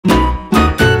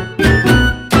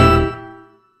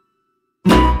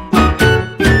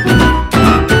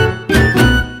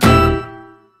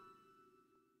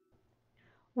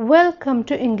Welcome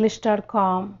to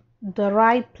English.com, the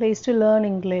right place to learn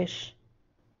English.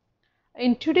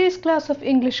 In today's class of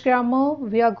English grammar,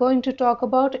 we are going to talk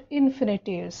about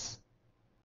infinitives.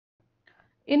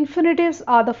 Infinitives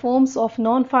are the forms of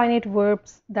non-finite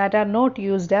verbs that are not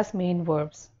used as main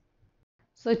verbs.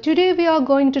 So today we are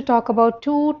going to talk about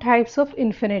two types of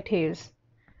infinitives,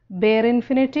 bare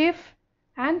infinitive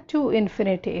and to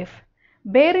infinitive.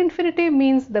 Bare infinitive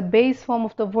means the base form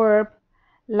of the verb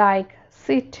like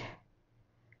sit.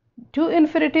 To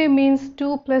infinitive means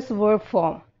to plus verb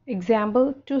form.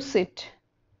 Example, to sit.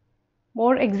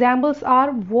 More examples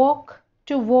are walk,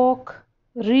 to walk,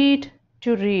 read,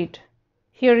 to read.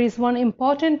 Here is one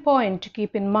important point to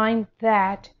keep in mind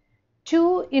that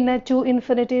to in a to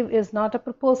infinitive is not a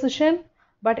preposition,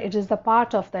 but it is the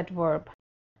part of that verb.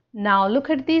 Now look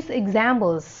at these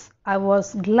examples. I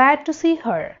was glad to see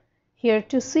her. Here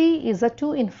to see is a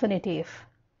to infinitive.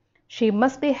 She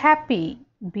must be happy.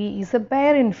 Be is a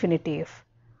bare infinitive.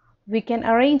 We can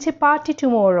arrange a party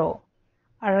tomorrow.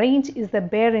 Arrange is the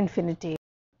bare infinitive.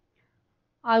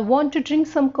 I want to drink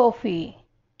some coffee.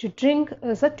 To drink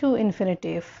is a to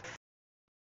infinitive.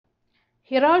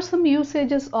 Here are some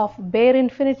usages of bare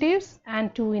infinitives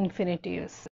and to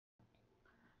infinitives.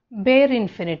 Bare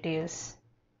infinitives.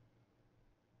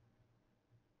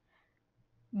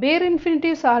 Bare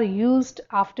infinitives are used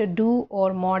after do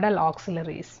or modal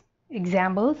auxiliaries.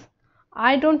 Examples,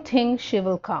 I don't think she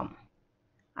will come.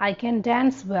 I can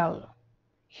dance well.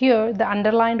 Here the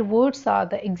underlined words are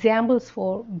the examples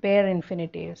for bare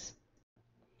infinitives.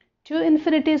 To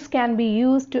infinitives can be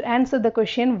used to answer the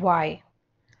question why.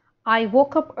 I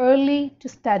woke up early to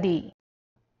study.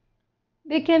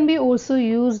 They can be also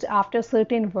used after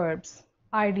certain verbs.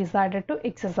 I decided to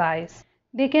exercise.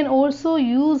 They can also be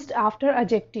used after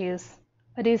adjectives.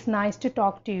 It is nice to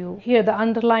talk to you. Here the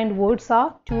underlined words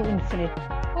are to infinite.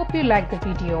 Hope you liked the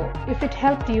video. If it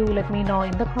helped you, let me know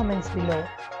in the comments below.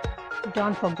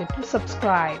 Don't forget to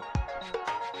subscribe.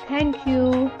 Thank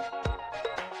you.